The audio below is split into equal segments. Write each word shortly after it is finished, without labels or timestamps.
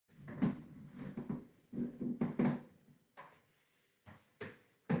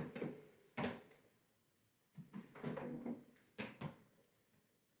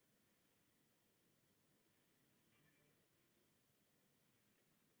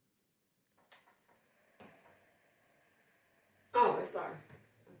it started.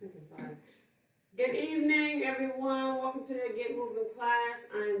 I think it started. Good evening, everyone. Welcome to the Get Moving class.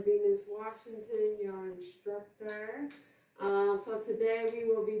 I'm Venus Washington, your instructor. So today we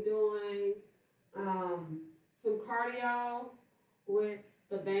will be doing some cardio with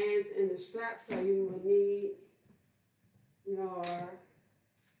the bands and the straps. So you will need your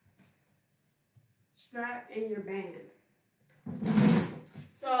strap and your band.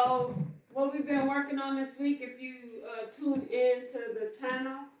 So what we've been working on this week, if you tune in to the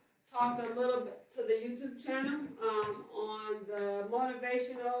channel, talked a little bit to the YouTube channel on the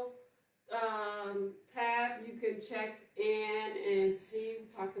motivational tab. You can check in and see. We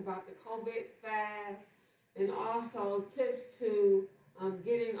talked about the COVID fast and also tips to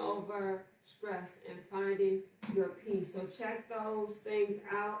getting over stress and finding your peace. So check those things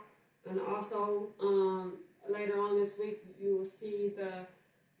out. And also later on this week, you will see the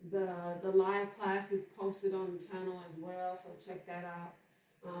live classes posted on the channel as well. So check that out.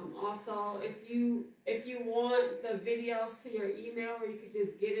 Also, if you want the videos to your email, or you could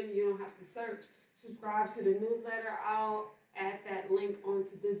just get them, you don't have to search. Subscribe to the newsletter. I'll add that link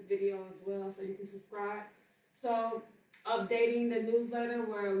onto this video as well, so you can subscribe. So, updating the newsletter,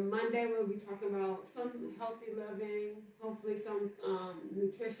 where Monday we'll be talking about some healthy living, hopefully some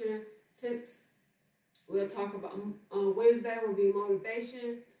nutrition tips. We'll talk about Wednesday will be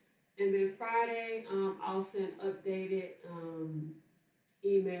motivation, and then Friday I'll send updated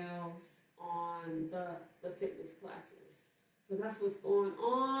emails on the fitness classes. So that's what's going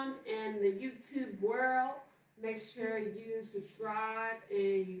on in the YouTube world. Make sure you subscribe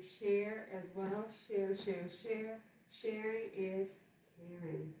and you share as well. Share. Sharing is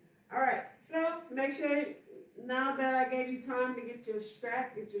caring. All right, so make sure now that I gave you time to get your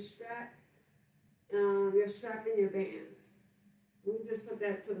strap and your band. We'll just put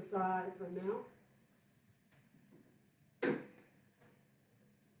that to the side for now.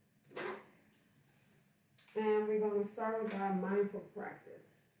 And we're going to start with our mindful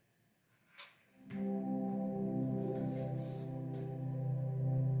practice.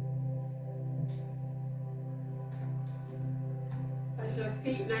 Place your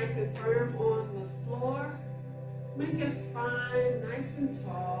feet nice and firm on the floor. Make your spine nice and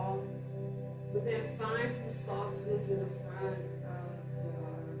tall. But then find some softness in the front of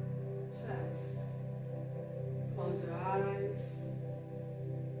your chest. Close your eyes.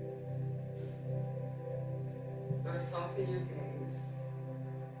 Or soften your gaze.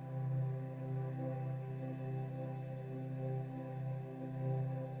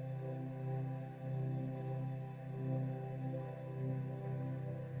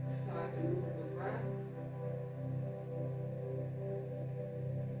 Start to move the breath.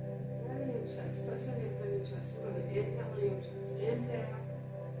 Right in your chest. Place your hands on your chest. We're going to inhale in your chest. Inhale.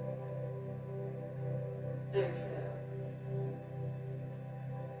 Exhale.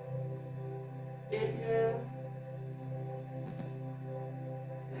 Inhale.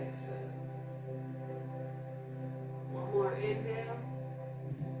 Exhale. One more inhale.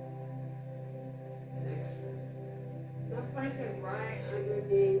 Exhale. Now place it right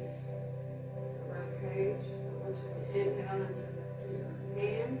underneath the rib cage. I want you to inhale into your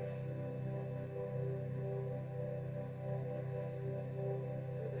hands.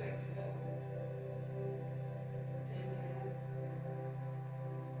 And exhale. Inhale.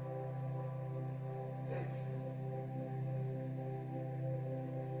 Exhale.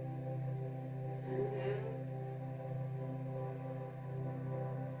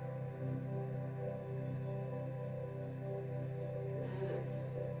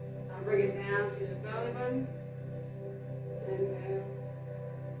 Bring it down to the belly button. Inhale.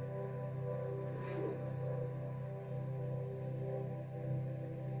 And exhale.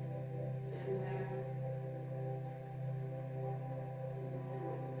 Inhale. And exhale.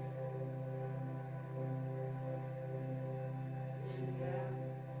 Inhale.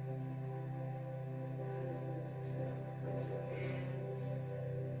 And exhale. Place your hands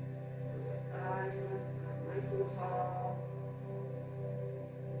on your thighs, nice and tall.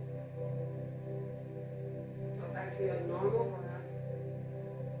 Back to your normal breath.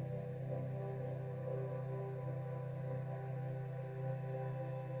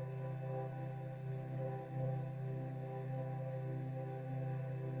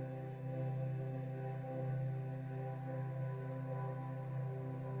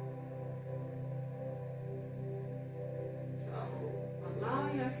 So,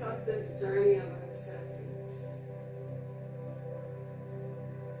 allowing yourself this journey of acceptance.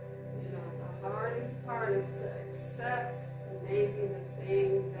 The hardest part is to accept maybe the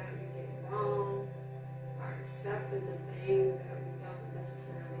things that we get wrong, or accepting the things that we don't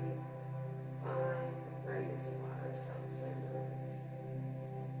necessarily find the greatness of ourselves in us.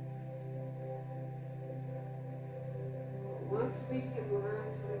 once we can learn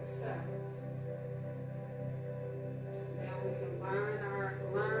to accept, then we can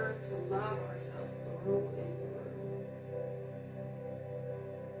learn to love ourselves through and through.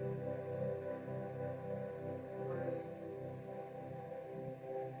 Breathe.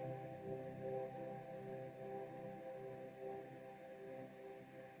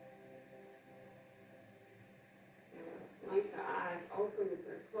 Blink the eyes open if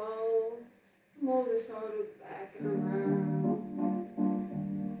they're closed. Move the shoulders back and around.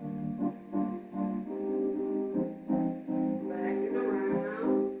 Back and around.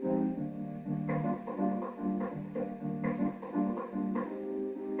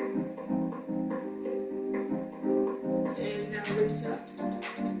 Inhale, reach up.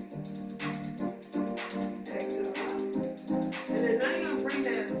 Exhale out. And then now you're going to bring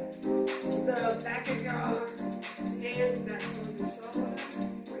the back of your hands back towards the shoulder.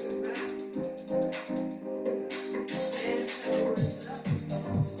 Bring it back. Exhale, reach up.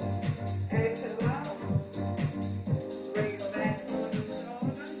 Exhale out. Bring it back towards the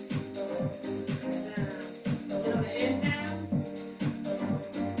shoulder. Down. Another inhale.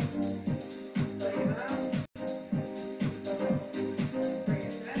 Bring it out. Bring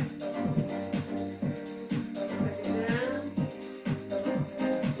it back. Take it down.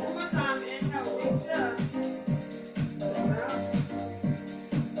 One more time. Inhale, reach up. Exhale out.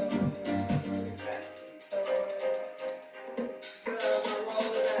 Bring it back. Good. We'll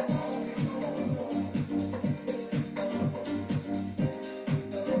roll it up.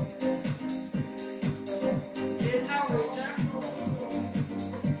 Inhale, reach up.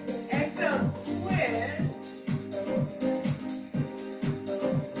 Exhale, twist.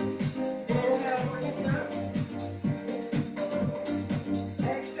 Inhale, reach up.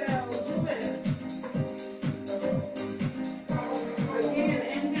 Exhale, twist. Again,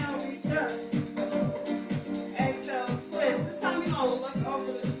 inhale, reach up. Exhale, twist. This time you're going to look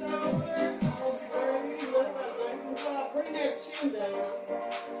over the shoulder. Lift up nice and tall. Bring that chin down.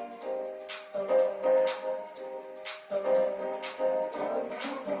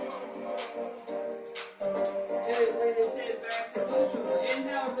 And bring the chin back to neutral.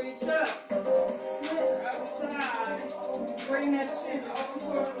 Inhale, reach up. Switch outside. Bring that chin over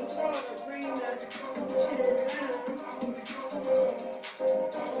towards the shoulder. Bring that chin down.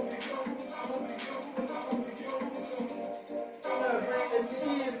 Bring the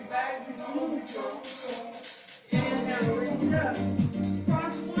chin back to neutral. Inhale, reach up.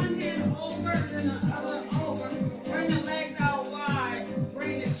 Cross one hand over, then the other over. Bring the legs out wide.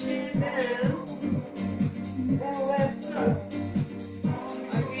 Bring the chin down. And lift up.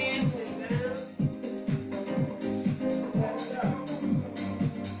 Again, chin down. Lift up.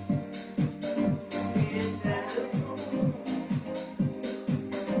 Again, down.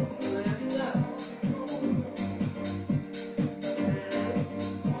 Lift up. Down.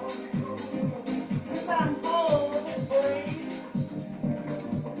 This time, hold, breathe.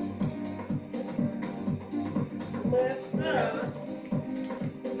 Lift up.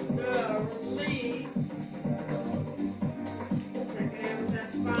 Good. Release. Check in with that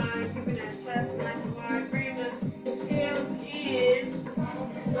spine, keeping that chest nice and wide. Bring the heels in.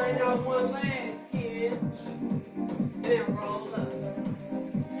 Straighten out one leg, hinge. And then roll up.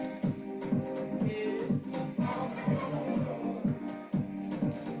 Hinge.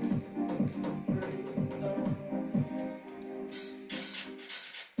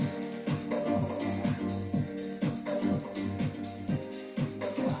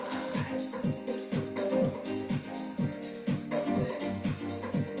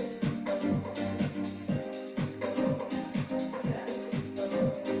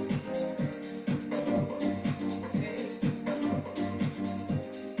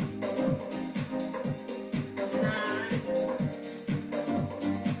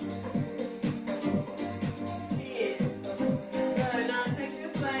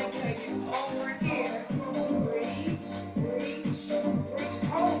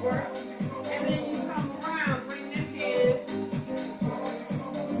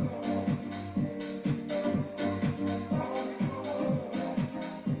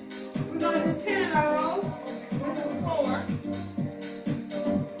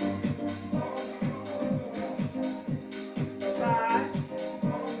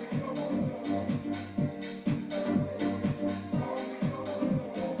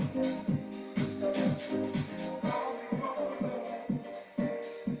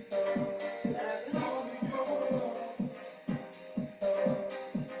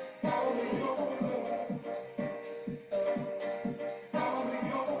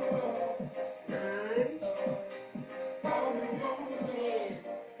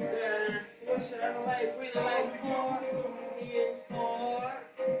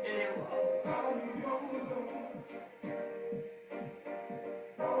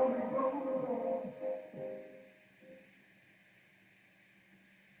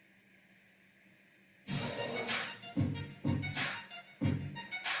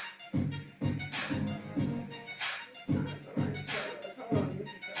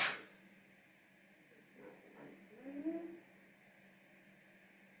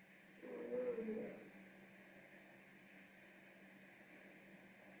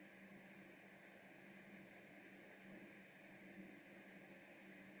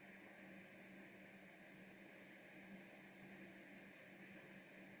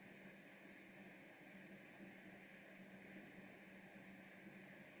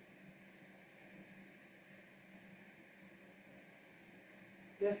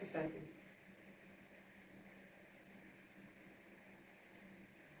 Just a second.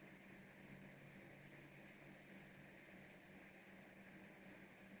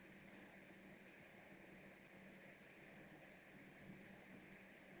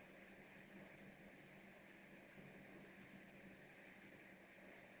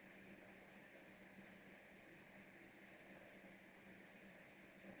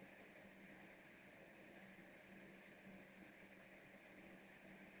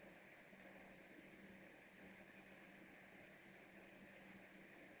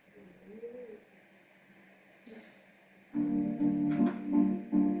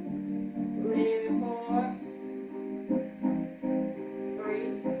 Leaning forward.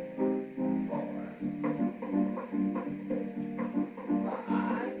 3, 4, 5,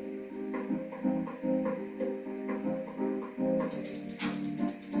 6,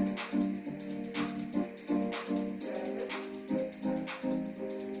 7,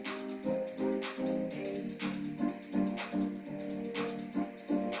 8,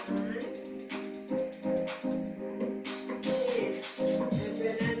 9, 10. And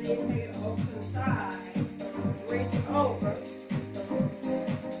then I need to take it over to the side. Reach over.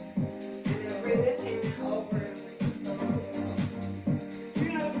 And then bring this hand over. You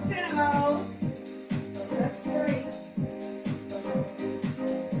know, 10 of those. That's 3.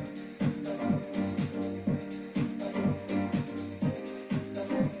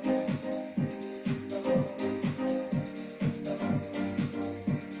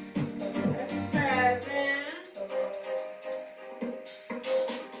 That's 7.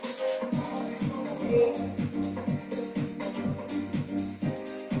 8.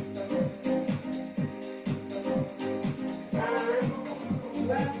 9.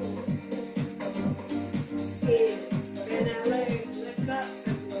 11. 10. Bend that leg. Lift up.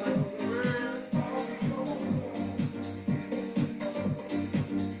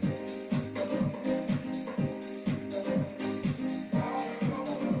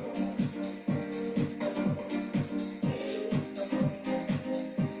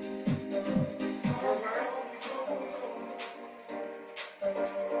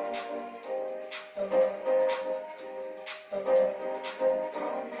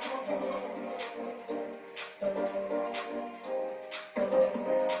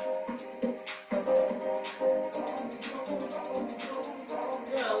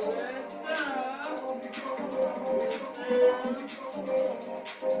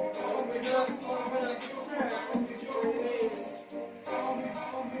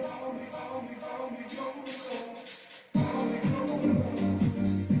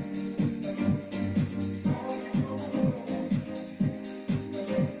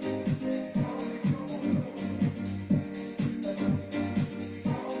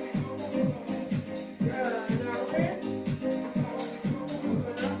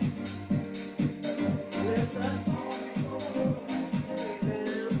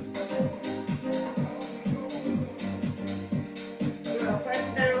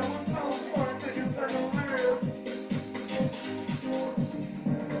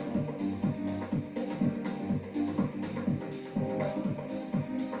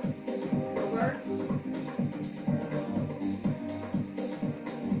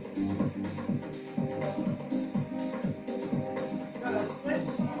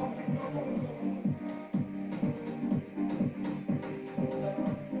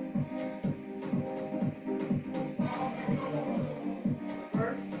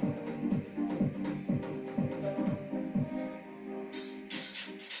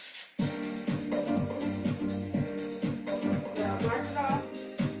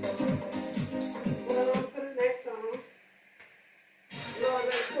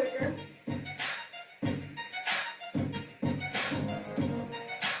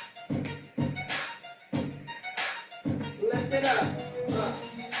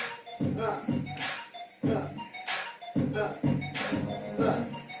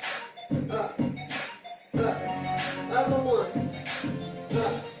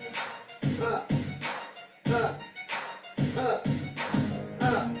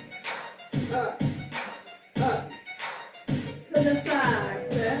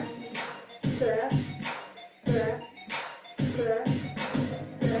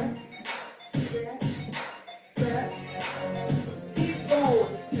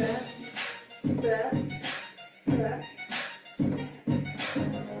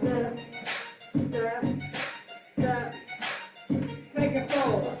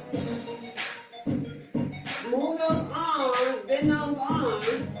 Walk around.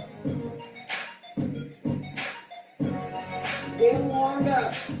 Get warmed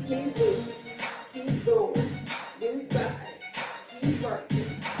up. Keep moving. Keep going. You got it. Keep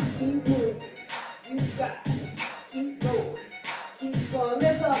working.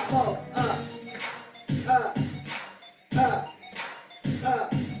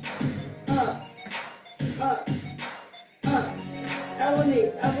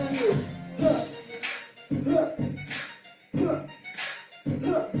 knee, elbow knee. Hook, hook, hook,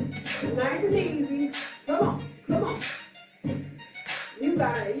 hook. Nice and easy. Come on, come on. You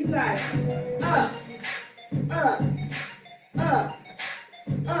got it, you got it. Up, up, up,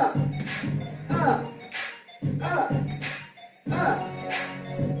 up, up, up, up.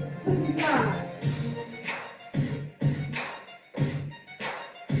 25.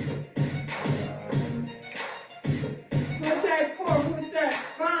 Twist that core, twist that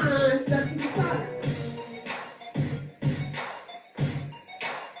spine, step to the side.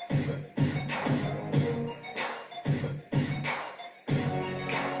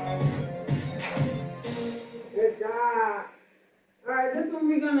 Good job. All right, this one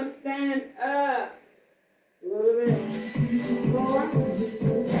we're gonna stand up a little bit more.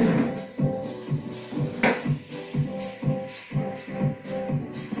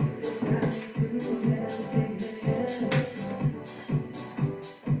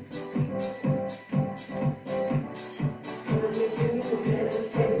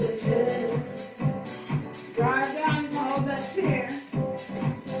 Drive down and hold that chair.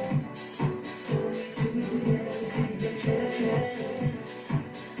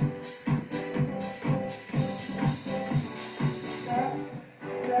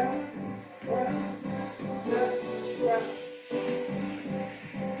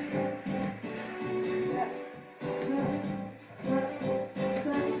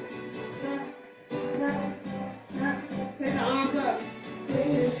 Take the arms up.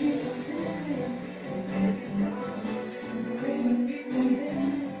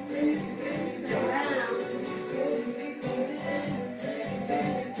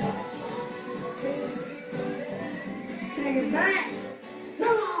 Take it back.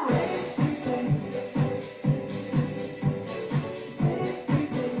 Come on.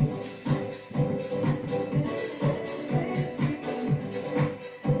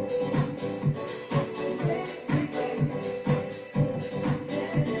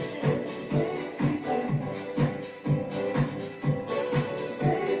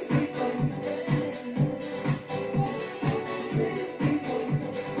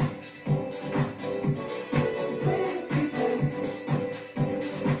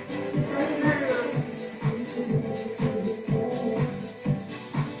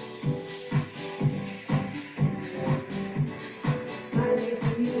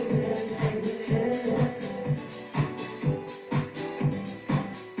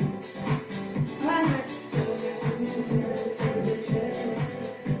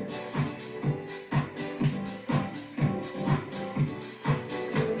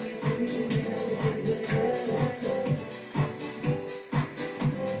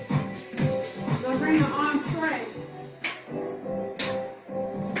 Now bring your arms straight.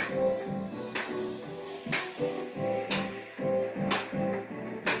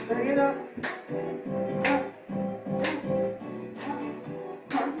 Bring it up. Up.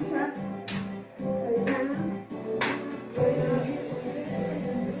 Cross the straps. Take it down. Bring it up.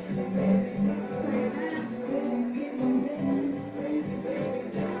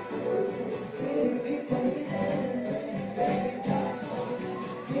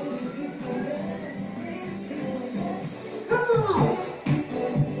 Come on.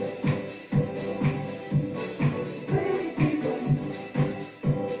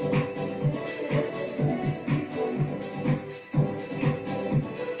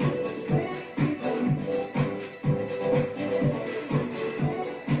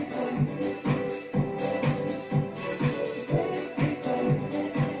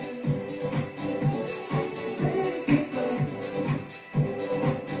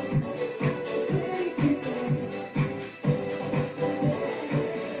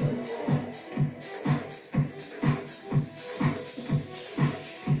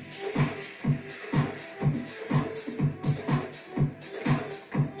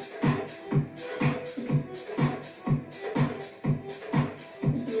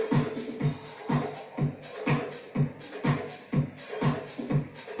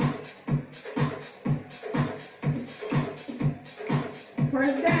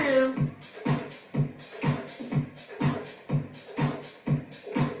 Press down.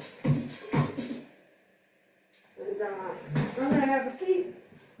 And I'm gonna have a seat.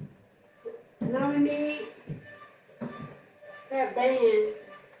 Now we need that band.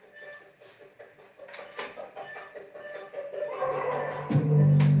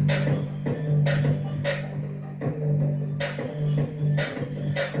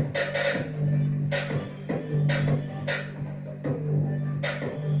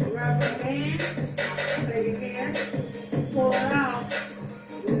 Rubber band. Take it here. Pull it out.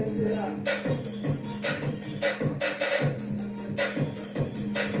 Lift it up.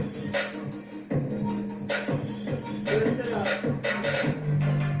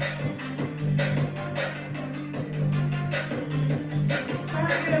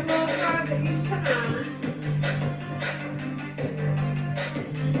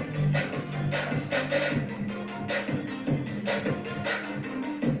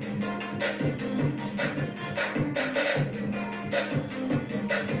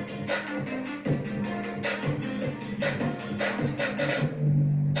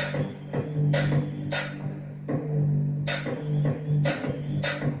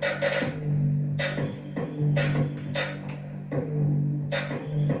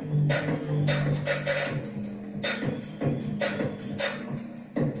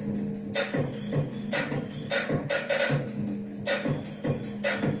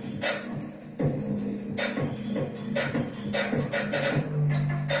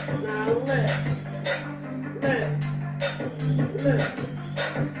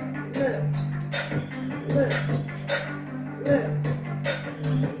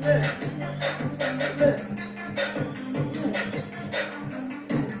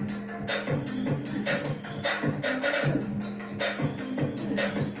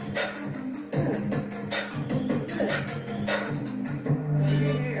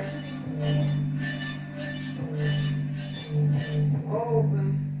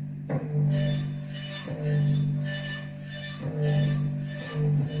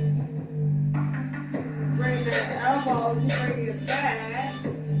 elbows, you bring it back.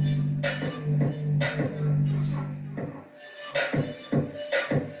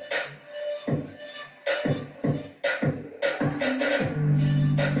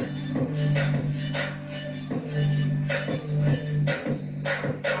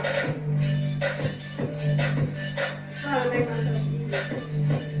 Trying to make myself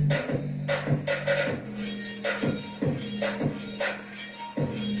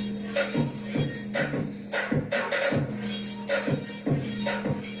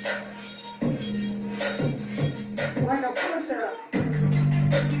like a push-up.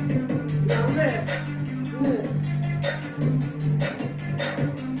 Now lift, lift.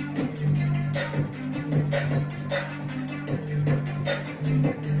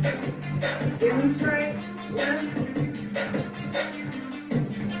 Demonstrate, lift.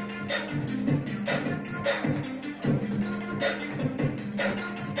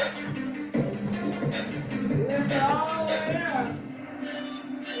 Lift all the way up.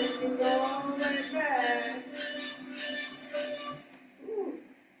 You can go all the way back. Ooh.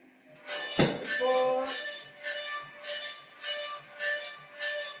 4.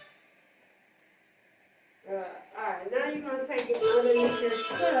 Alright, now you're going to take it underneath your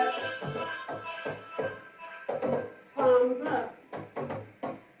foot. Palms up.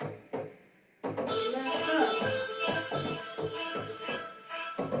 Left up.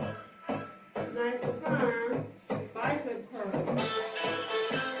 Nice and firm. Bicep curl.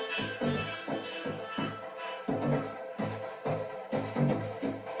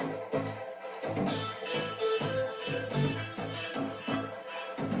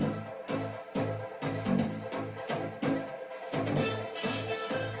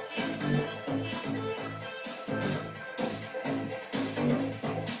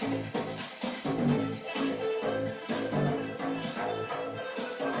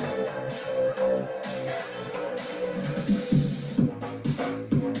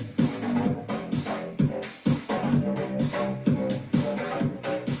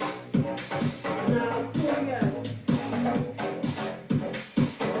 Now, two together.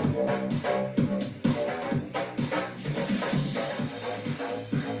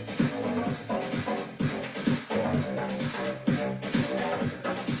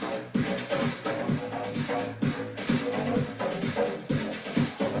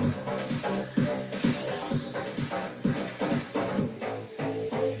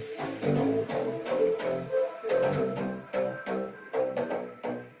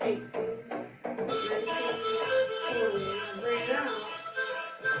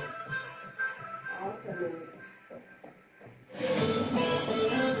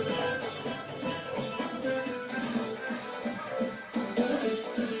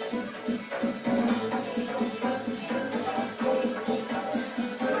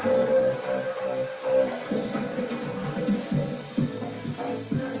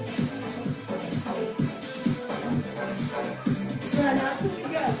 Good, now two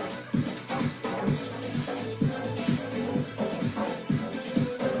together.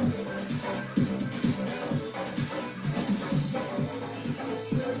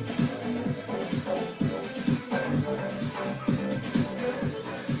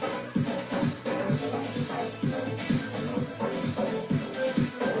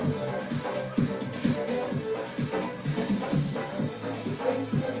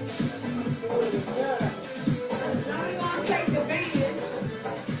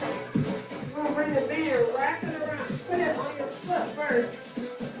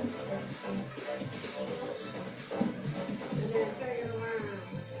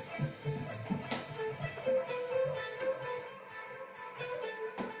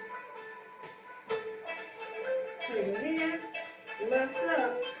 Take it here, lift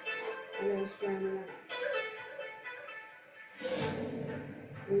up, and then straighten it out.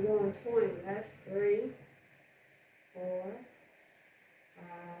 We're doing 20. That's 3, 4,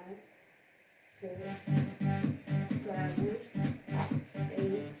 5, 6, 7, 8,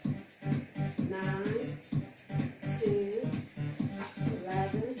 9, 10,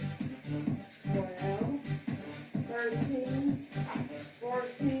 11, 12, 13,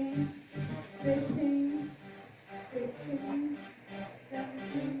 14, 15, 16,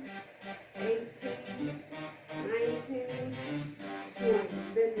 17, 18, 19, 20.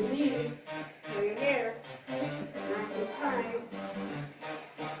 Bend the knee, pull your hair, nice and tight.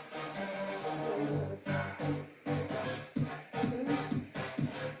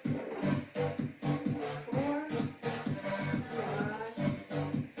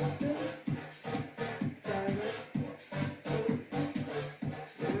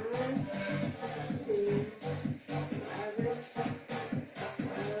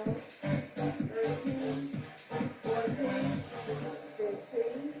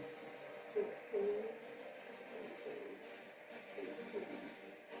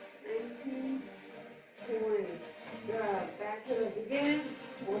 again.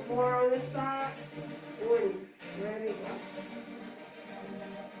 One more on this side. 20. Ready, go.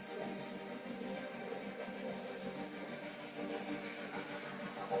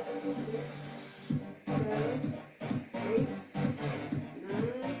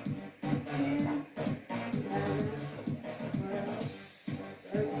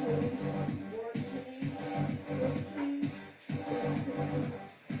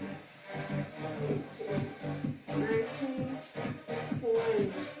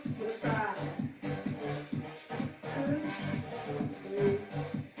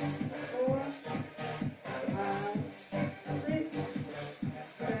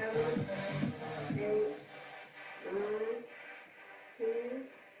 7, 8, 9, 10,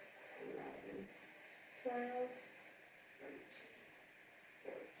 11, 12, 13,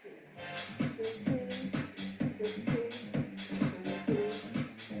 14, 15, 16, 19,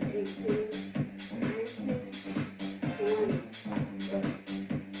 20, 25, 2, 3, 4, 5, 6, 7, 8, 9, 10, 11, 12,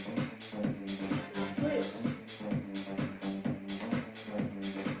 13, 14, 15, 16,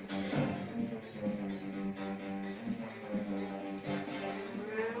 17, 18, 19, 20.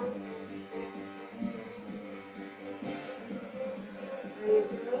 Now switch. Around. There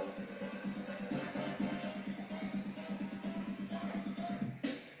you go.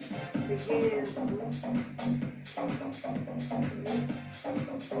 Again.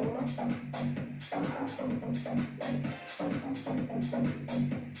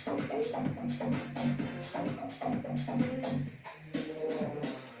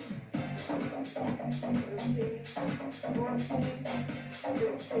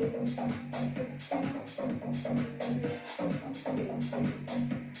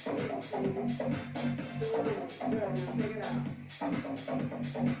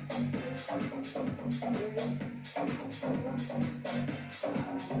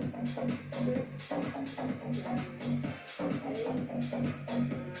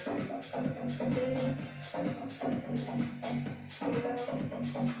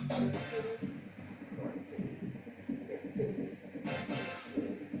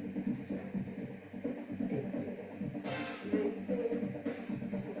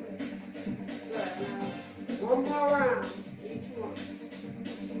 19, one more round, each one.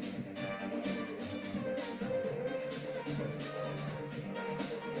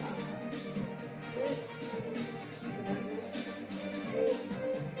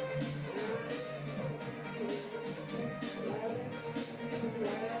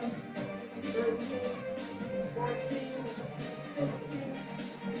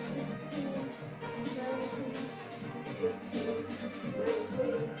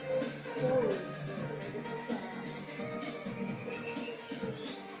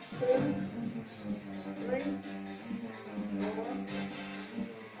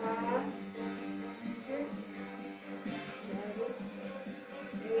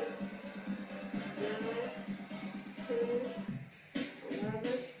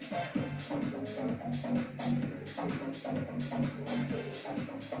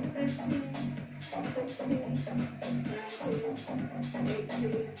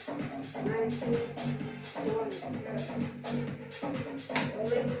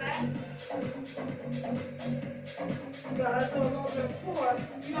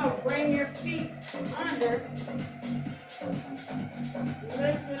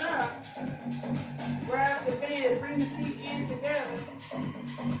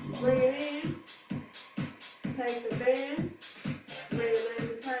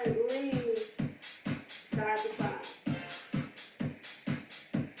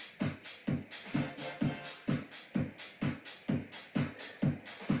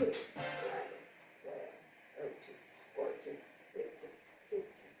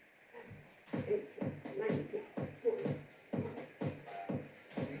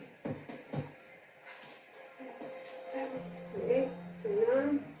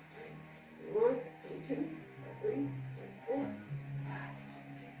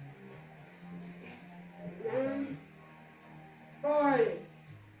 40.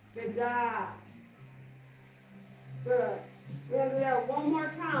 Good job. Good. We're going to do that one more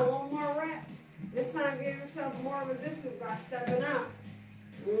time, one more rep. This time give yourself more resistance by stepping out.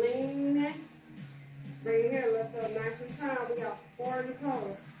 Lean it. Bring it here, lift up nice and tight. We got 4 in the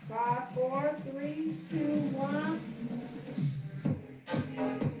total. 5, 4, 3, 2, 1.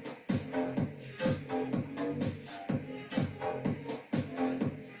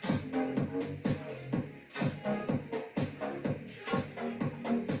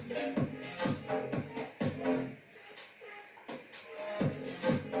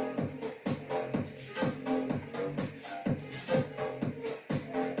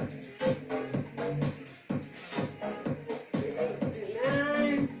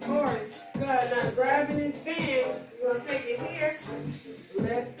 this bend, you're gonna take it here,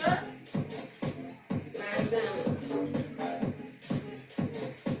 lift up, back down.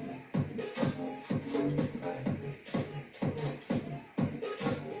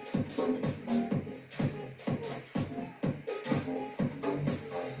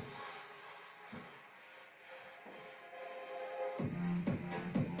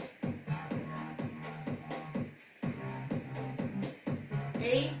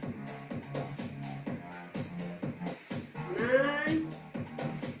 8, 9,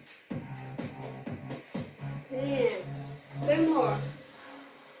 10. 10 more.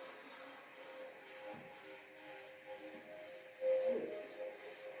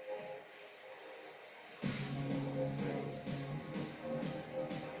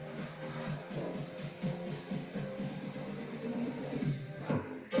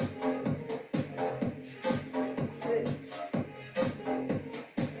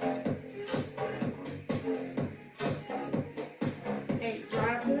 8,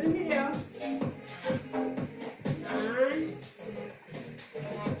 drive through the heel. 9,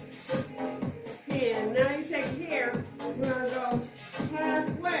 10. Now you take it here. We're going to go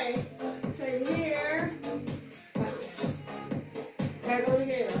halfway. Take it here. Back on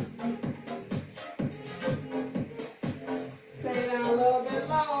here. Take it down a little bit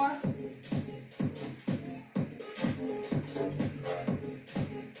lower.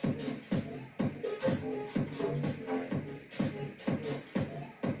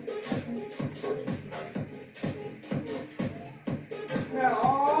 Go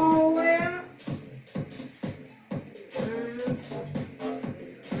all the way up.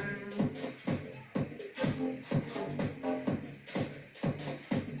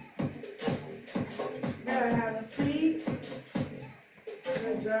 Gotta have a seat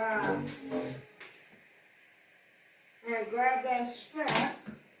and drive. And grab that strap.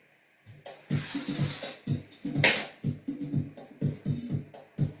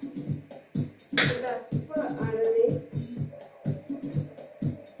 Put that foot underneath.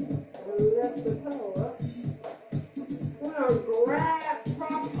 Lift the toe up. We're going to grab,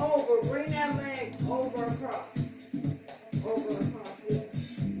 cross over, bring that leg over across. Over across here.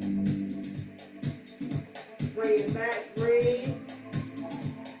 Bring it back, breathe.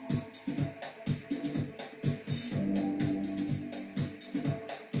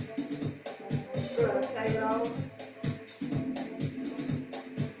 Good, take it off.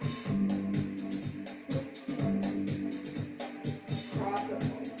 Cross it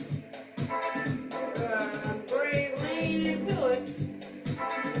over. Breathe, lean into it.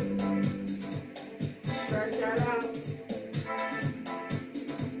 Stretch that out.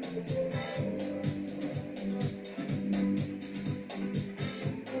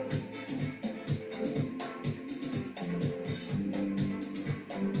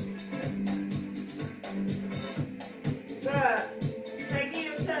 Good. Taking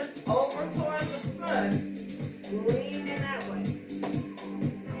your chest over towards the foot. Lean in that way.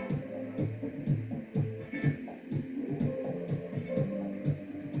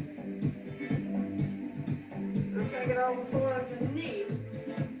 Take it over towards the knee.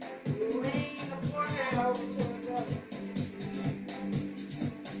 Lean the forehead over towards the other.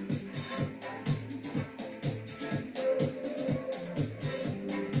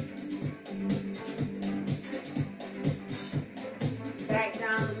 Back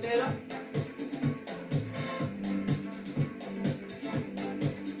down the middle.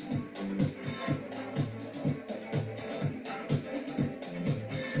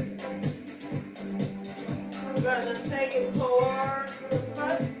 We're going to take it towards the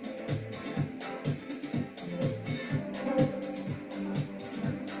foot.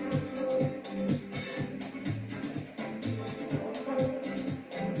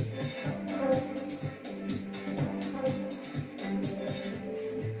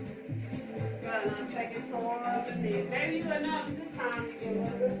 Good, now take it towards the knee. Maybe you enough this time to get a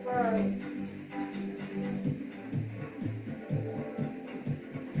little bit further.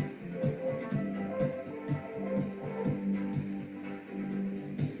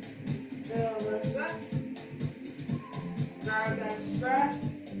 Grab that strap,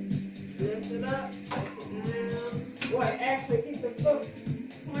 lift it up, press it down. Boy, actually keep the foot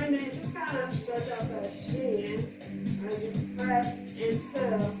pointed, just kind of stretch out that shin and you press into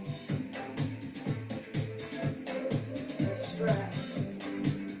the strap.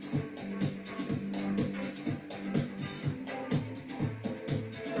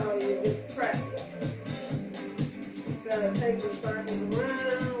 So you just press it. Gotta take the circles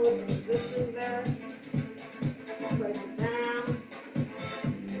around with the distance there. Place it down.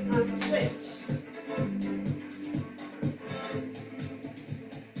 Now switch.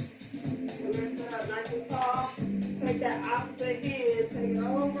 Lift it up nice and opposite hand. Take it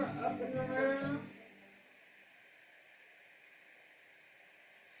over, up and around.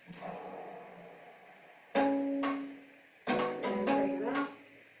 And take it out.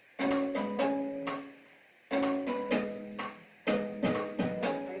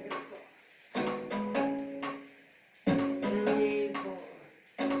 Take it across. And lean forward.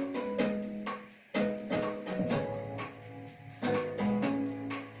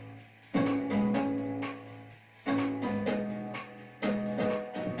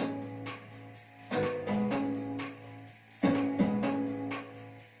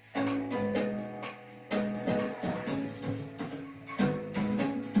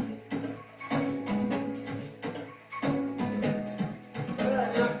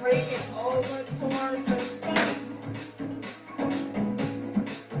 Now bring it over towards the front.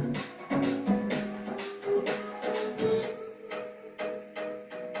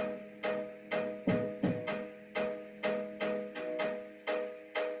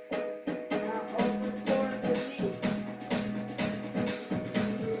 Now over towards the knee.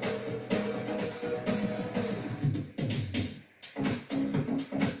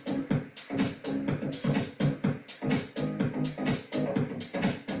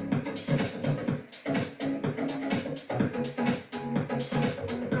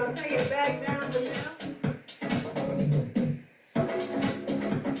 Now take it back down the middle.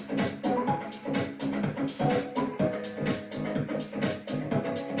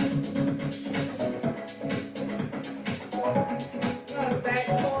 Go back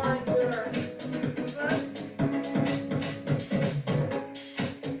towards your foot.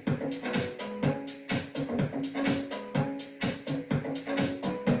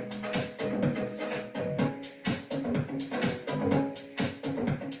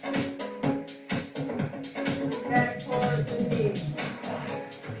 Back towards the knee.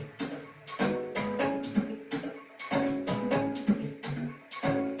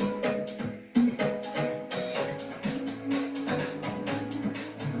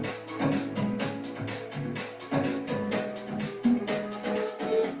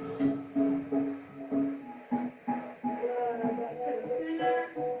 Good. Back to the center.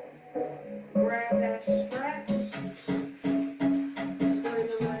 Grab that strap. Bring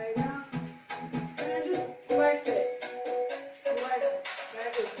the leg out. And then just flex it. Flex it.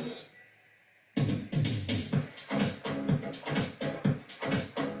 Back into it.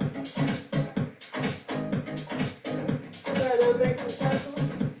 Good. Now make some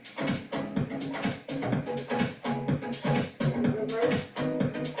circles. Reverse.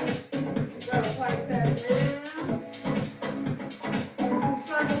 Go like that now. Some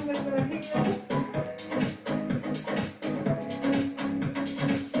circles with the heels.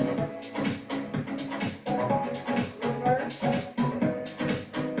 Reverse.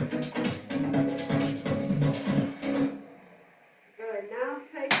 Good. Now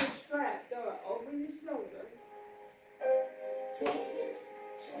take the strap, throw it over your shoulder.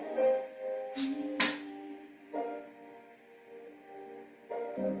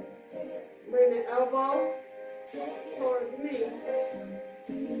 Bring the elbow towards me.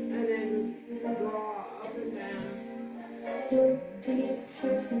 And then draw up and down.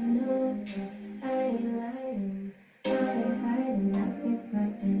 Personal, I ain't lying, I ain't hiding, I've been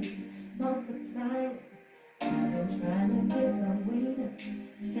practicing, multiplying. I've been trying to get my weight up,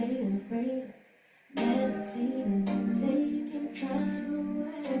 staying praying, meditating and taking time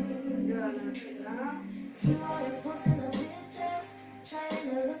away. Good. Now take it out. You always posting the pictures, trying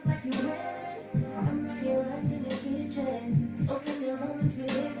to look like you winning. I'm running around in the kitchen, soaking the moments we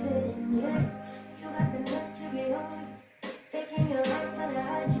live in. Yeah, you got the nerve to be on me, taking your life for the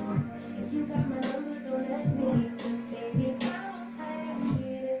IG. If you got my number, don't let me this, baby. I won't hide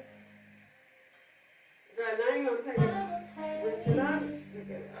this. Good. Now you're going to take I it. won't hide Reach it up. this. Take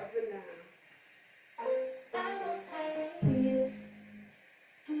it up and down. I won't hide this.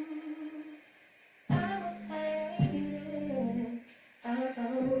 I won't hide this.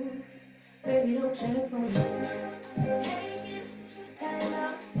 Oh, baby, don't check for me. Taking time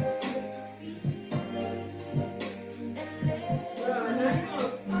out to be and let Good. Now you're going to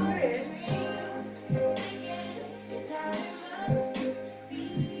switch. taking time just to be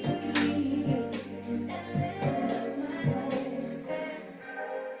and live my life.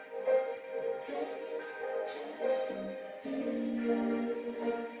 Taking just to be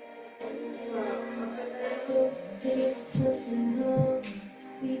take it personal.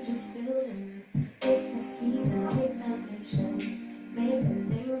 We just building Christmas season, big foundation, make a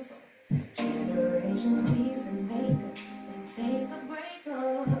name for generations, peace and make it, and take a break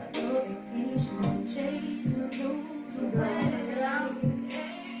or no vacation and chasing rules and plans.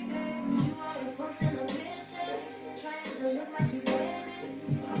 You always posting the pictures, trying to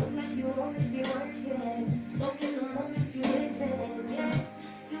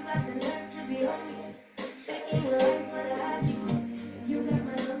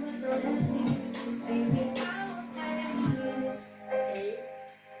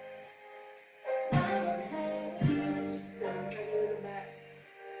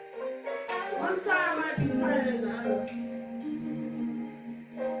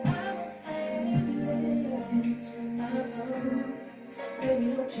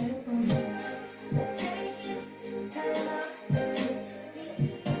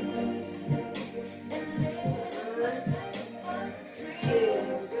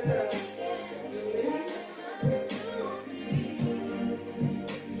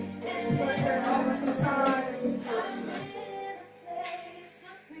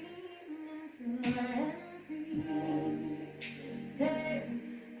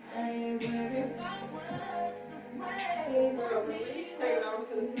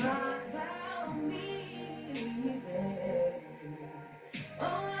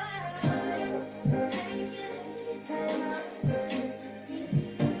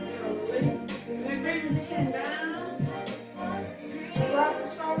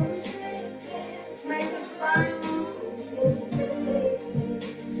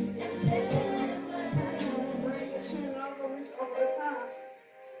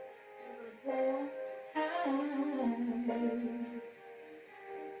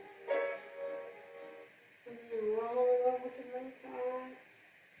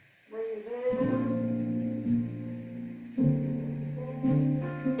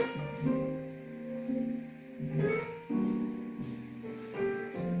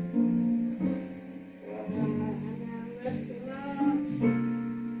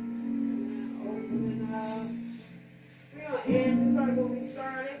getting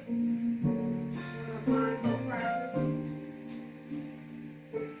started. Mindful practice.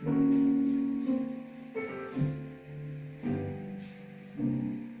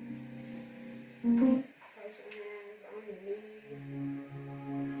 Place your hands on your knees.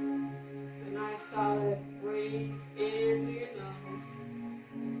 A nice solid breathe in through your nose.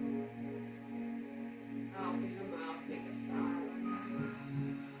 Out through your mouth. Make a sign.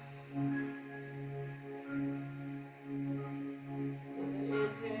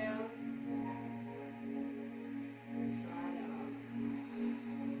 Inhale. Sigh out.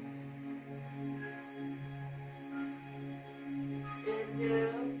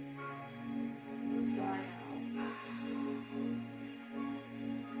 Inhale. Sigh out.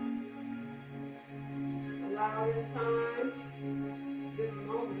 Allow this time, this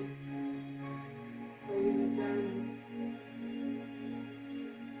moment, for you to journey from within.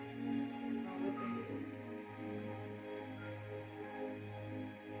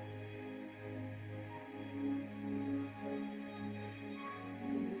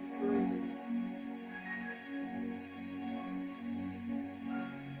 And just breathe.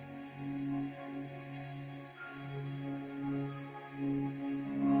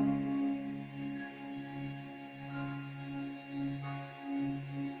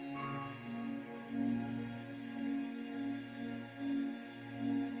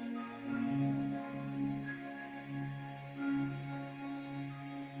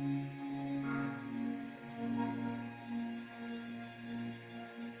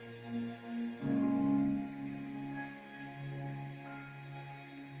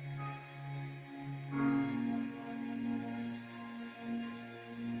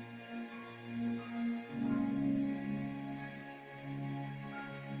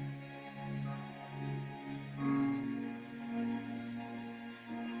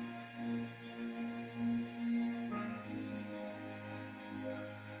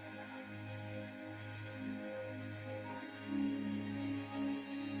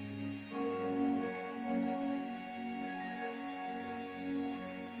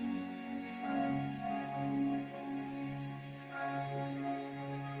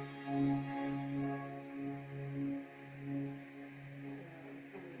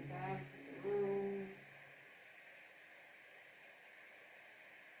 Coming back to the room.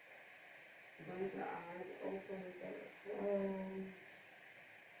 Blink your eyes open with that closed.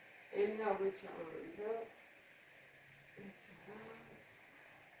 Inhale, reach your arms up. Exhale out.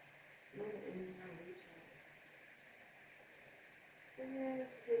 Another inhale, reach up. And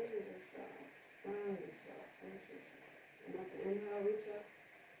center yourself. Ground yourself. Hold yourself. Another inhale, reach up.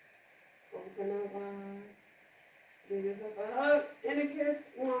 Open up wide. Give yourself a hug and a kiss.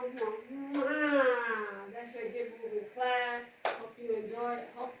 That's your Get Moving class. Hope you enjoyed.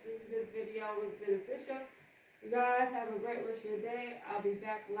 Hope this video was beneficial. You guys have a great rest of your day. I'll be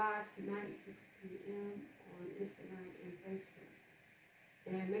back live tonight at 6 p.m. on Instagram and Facebook.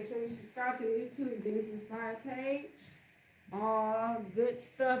 And make sure you subscribe to the YouTube Venus Inspired page. All good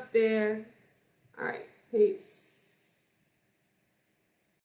stuff there. All right. Peace.